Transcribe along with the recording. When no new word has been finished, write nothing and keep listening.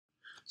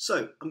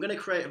So I'm going to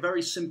create a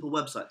very simple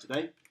website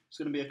today. It's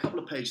going to be a couple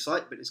of page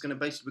site, but it's going to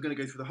we're going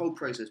to go through the whole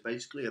process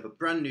basically of a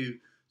brand new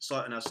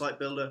site on our site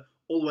builder,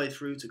 all the way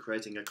through to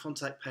creating a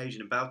contact page,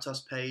 an about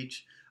us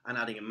page, and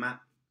adding a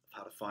map of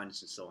how to find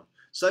us and so on.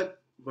 So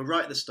we're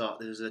right at the start.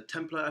 There's a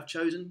template I've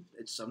chosen.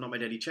 I've not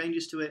made any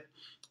changes to it.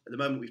 At the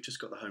moment, we've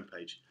just got the home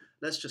page.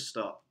 Let's just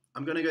start.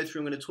 I'm going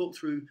to talk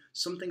through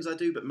some things I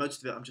do, but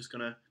most of it I'm just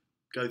going to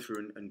go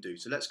through and do.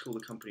 So let's call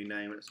the company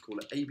name, let's call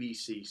it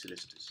ABC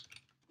Solicitors.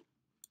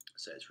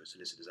 So it's for a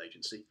solicitor's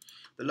agency.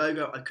 The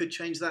logo, I could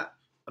change that.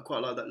 I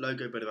quite like that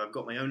logo, but if I've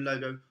got my own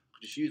logo, I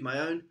could just use my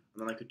own, and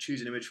then I could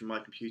choose an image from my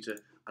computer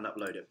and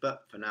upload it.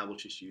 But for now, we'll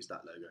just use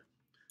that logo.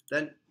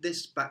 Then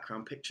this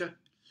background picture,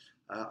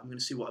 I'm going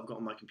to see what I've got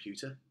on my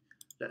computer.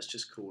 Let's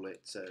just call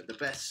it the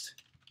best.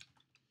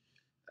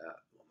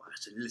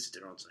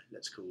 Solicitor, aren't I?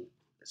 Let's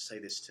say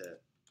this to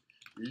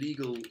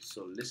legal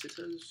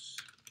solicitors.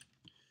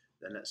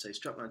 Then let's say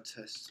strapline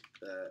test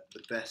the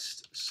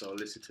best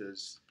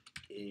solicitors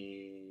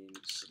in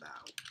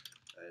Slough,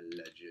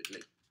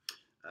 allegedly.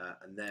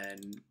 And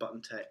then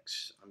button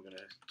text, I'm going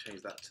to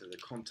change that to the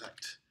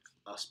contact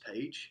us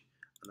page,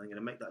 and I'm going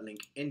to make that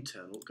link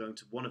internal, going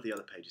to one of the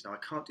other pages. Now I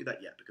can't do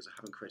that yet because I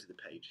haven't created the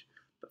page,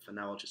 but for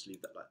now I'll just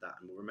leave that like that,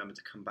 and we'll remember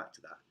to come back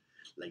to that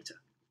later.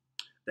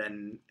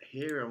 Then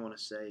here I want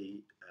to say,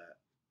 I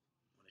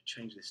want to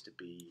change this to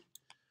be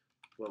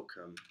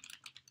welcome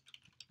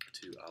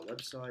to our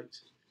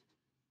website,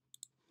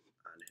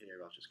 and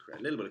here I'll just create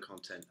a little bit of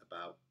content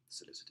about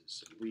solicitors.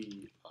 So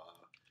we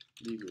are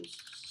legal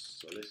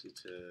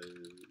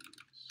solicitors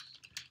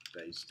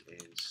based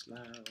in Slough,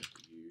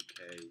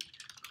 UK.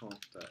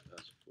 Contact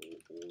us for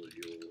all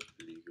your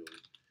legal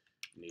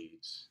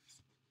needs.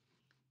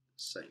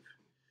 Save.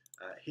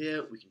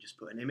 Here we can just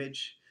put an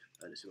image.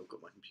 Let's see what I've got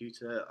on my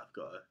computer. I've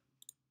got a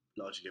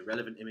largely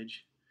irrelevant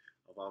image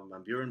of Armin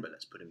van Buren, but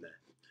let's put him there.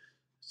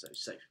 So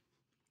save.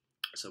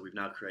 So we've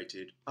now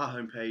created our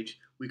homepage.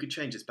 We could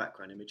change this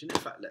background image, and in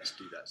fact, let's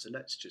do that. So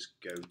let's just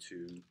go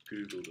to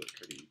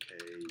google.co.uk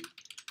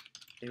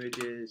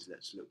images.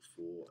 Let's look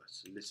for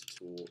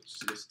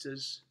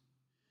solicitors.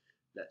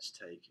 Let's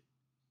take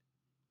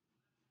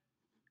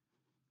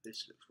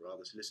this. Looks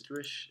rather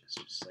solicitorish. Let's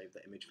just save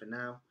that image for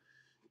now.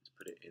 Let's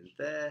put it in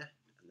there,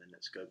 and then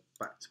let's go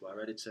back to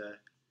our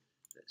editor.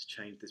 Let's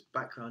change this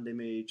background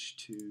image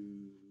to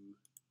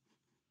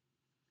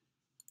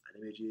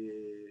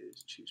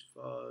images, choose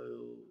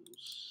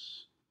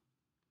files,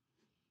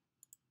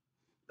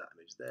 that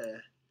image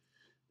there.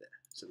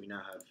 So we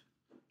now have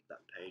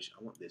that page.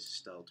 I want this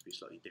style to be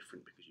slightly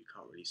different because you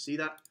can't really see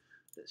that.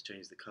 Let's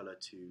change the color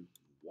to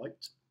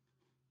white.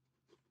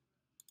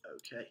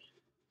 Okay.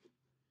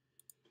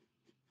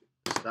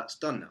 So that's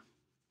done now.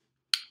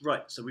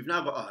 Right, so we've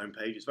now got our home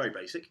page. It's very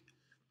basic.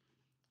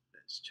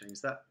 Let's change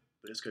that,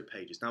 but let's go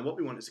pages. Now what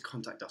we want is a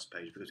contact us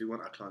page because we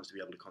want our clients to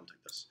be able to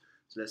contact us.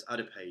 So let's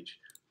add a page.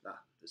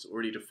 There's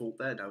already a default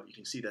there. Now you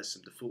can see there's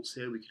some defaults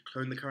here. We could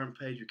clone the current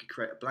page. We could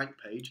create a blank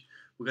page.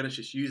 We're going to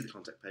just use the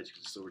contact page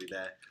because it's already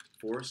there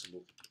for us, and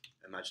we'll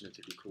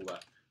imaginatively call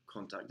that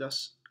contact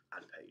us,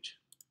 add page.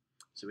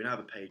 So we now have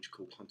a page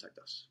called contact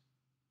us.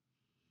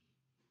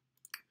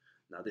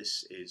 Now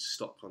this is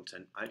stock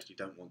content. I actually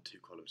don't want two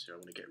columns here. I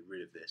want to get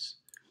rid of this.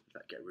 In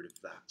fact, get rid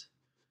of that.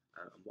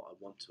 And what I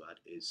want to add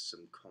is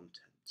some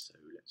content. So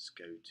let's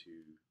go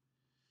to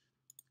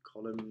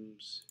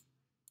columns.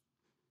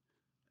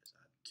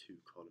 Two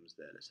columns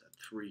there. Let's add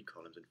three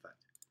columns, in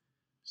fact.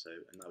 So,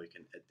 and now we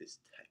can add this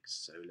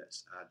text. So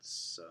let's add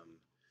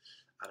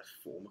a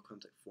form, a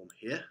contact form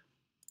here.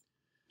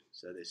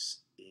 So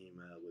this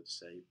email would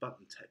say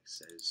button text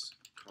says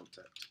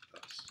contact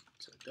us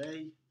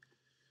today.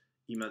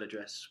 Email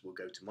address will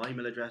go to my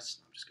email address.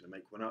 I'm just going to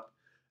make one up.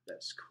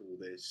 Let's call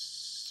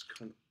this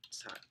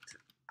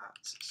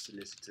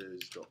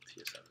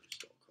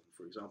contact@solicitors.tsohost.com,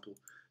 for example.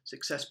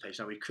 Success page.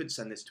 Now we could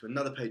send this to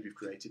another page we've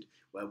created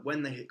where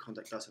when they hit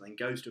contact us, and then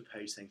goes to a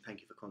page saying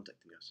thank you for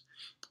contacting us.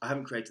 I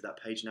haven't created that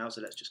page now, so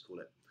let's just call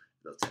it,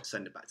 let's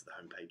send it back to the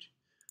home page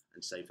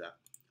and save that.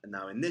 And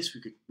now in this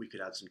we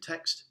could add some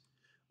text,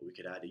 or we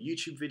could add a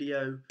YouTube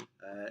video.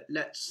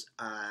 Let's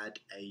add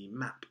a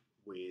map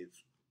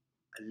with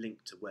a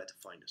link to where to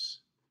find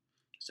us.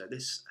 So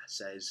this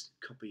says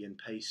copy and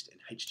paste in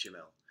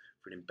HTML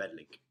for an embed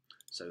link.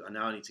 So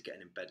now I need to get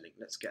an embed link.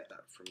 Let's get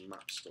that from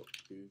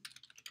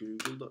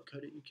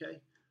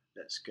maps.google.co.uk.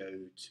 Let's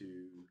go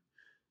to,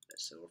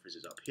 let's say Office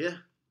is up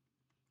here.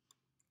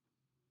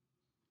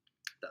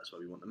 That's where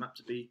we want the map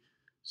to be.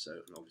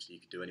 So obviously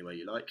you can do anywhere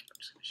you like. I'm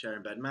just going to share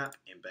embed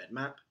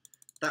map.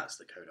 That's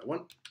the code I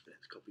want.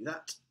 Let's copy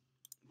that.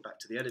 Back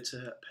to the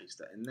editor, paste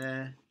that in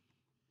there.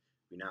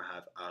 We now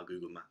have our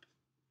Google map.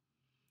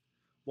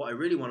 What I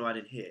really want to add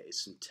in here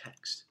is some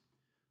text.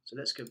 So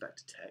let's go back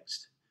to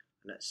text,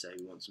 and let's say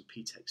we want some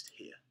p-text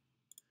here.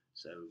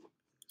 So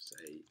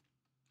say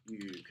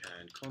you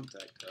can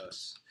contact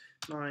us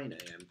 9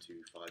 AM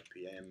to 5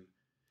 PM,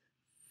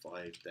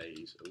 5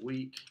 days a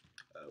week.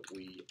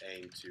 We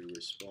aim to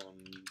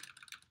respond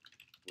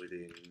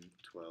within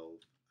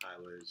 12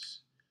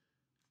 hours.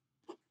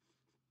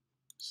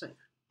 Save.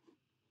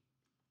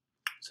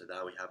 So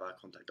now we have our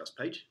Contact Us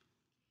page.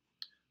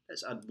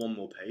 Let's add one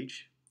more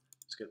page.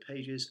 Let's go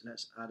pages and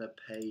let's add a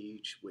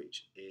page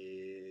which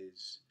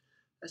is,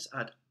 let's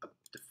add a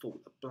default,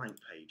 a blank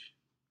page.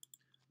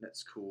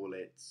 Let's call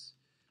it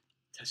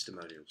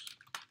testimonials.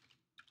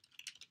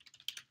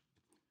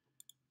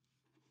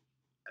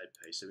 Add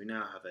page. So we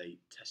now have a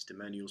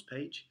testimonials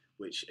page,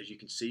 which as you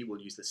can see will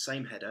use the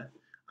same header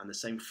and the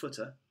same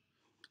footer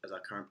as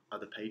our current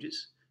other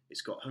pages.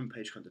 It's got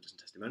homepage, contact us and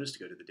testimonials to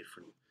go to the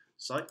different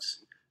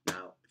sites.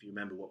 Now, if you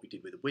remember what we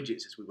did with the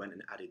widgets is we went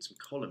and added some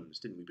columns,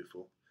 didn't we,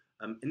 before?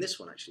 In this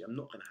one, actually, I'm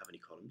not going to have any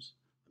columns.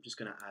 I'm just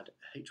going to add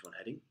a H1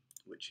 heading,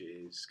 which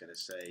is going to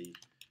say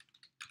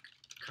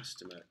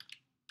customer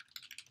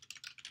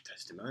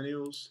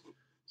testimonials.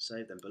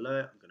 Save them below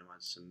it. I'm going to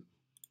add some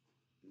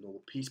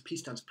normal P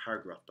stands for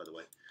paragraph, by the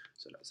way.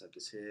 So let's add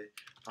this here.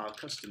 Our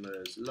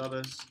customers love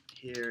us.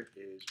 Here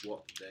is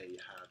what they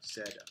have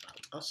said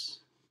about us.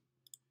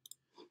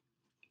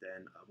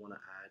 Then I want to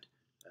add,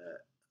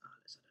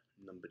 let's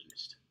add a numbered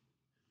list.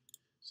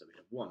 So we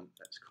have one.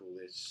 Let's call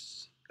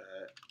this,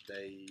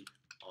 they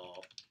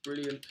are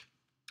brilliant.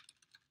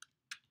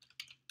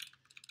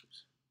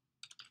 Oops.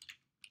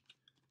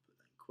 Put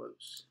that in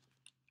quotes.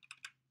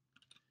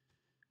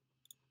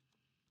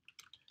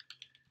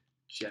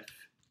 Jeff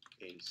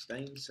in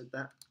Spain said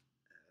that.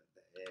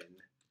 Then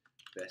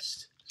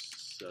best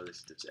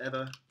solicitors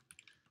ever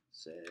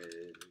says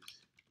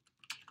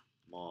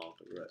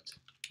Margaret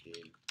in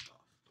Bath.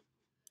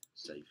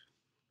 Save.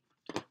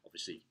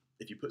 Obviously,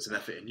 if you put some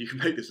effort in, you can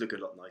make this look a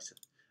lot nicer.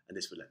 And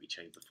this will let me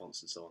change the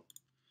fonts and so on.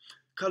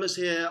 Colours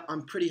here,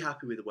 I'm pretty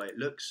happy with the way it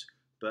looks,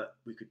 but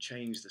we could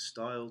change the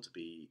style to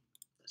be,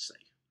 let's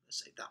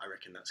say that. I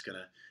reckon that's going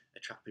to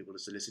attract people to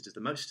solicitors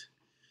the most.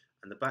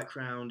 And the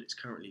background, it's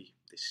currently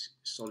this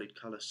solid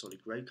colour,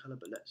 solid grey colour,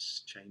 but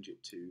let's change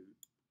it to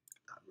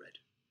that red.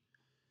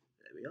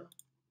 There we are.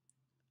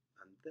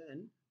 And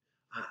then,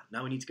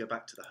 now we need to go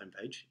back to the home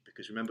page,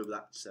 because remember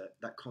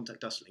that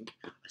Contact Us link,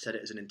 I set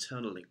it as an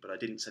internal link, but I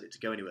didn't set it to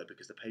go anywhere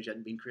because the page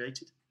hadn't been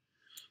created.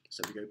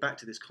 So we go back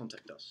to this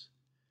Contact Us.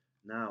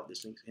 Now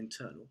this link's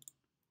internal,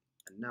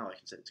 and now I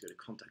can set it to go to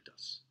Contact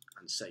Us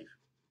and save.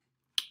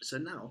 So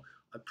now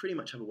I pretty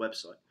much have a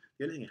website.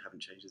 The only thing I haven't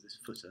changed is this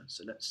footer.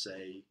 So let's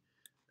say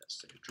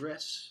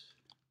address.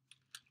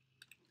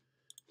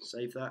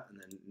 Save that,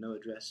 and then no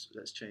address.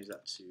 Let's change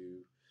that to,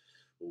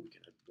 or we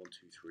can add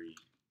 123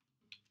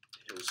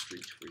 Hill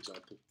Street, for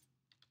example.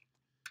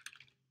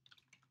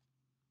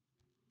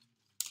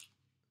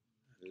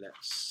 And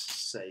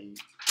let's say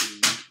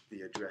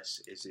the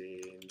address is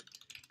in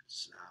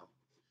Slough,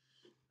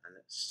 and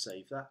let's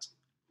save that.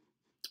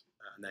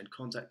 And then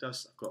Contact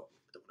Us. I don't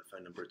want a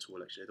phone number at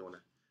all. Actually, I don't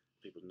want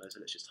people to know. So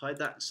let's just hide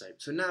that and save.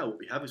 So now what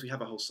we have is we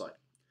have a whole site.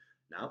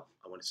 Now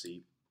I want to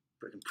see,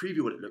 I can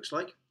preview what it looks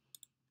like.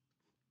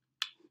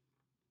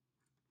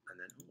 And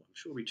then, I'm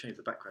sure we changed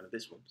the background of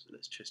this one, so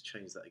let's just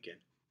change that again.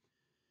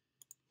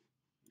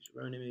 Use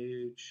your own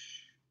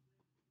image,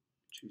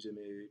 choose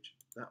image,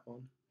 that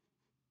one.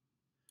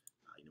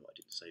 You know what, I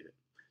didn't save it.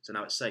 So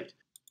now it's saved.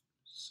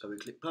 So we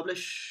click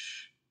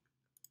publish,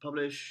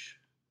 publish.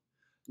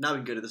 Now we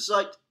can go to the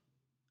site,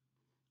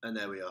 and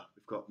there we are.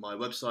 We've got my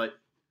website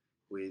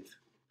with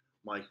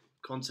my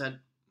content,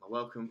 my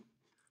welcome,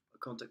 my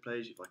contact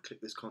page. If I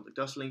click this Contact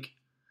Us link,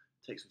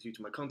 it takes me through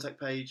to my contact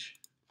page.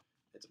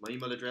 Enter my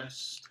email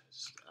address,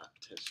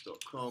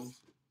 test@test.com.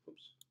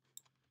 Oops,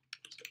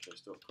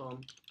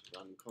 test.test.com.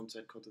 Random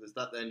content, there's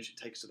that. Then should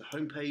take us to the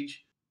home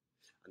page,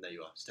 and there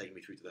you are. It's taking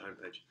me through to the home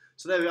page.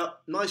 So there we are.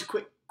 Nice,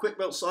 quick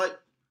built site.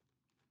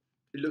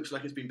 It looks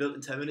like it's been built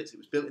in 10 minutes. It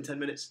was built in 10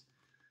 minutes.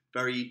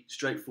 Very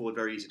straightforward,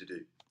 very easy to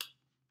do.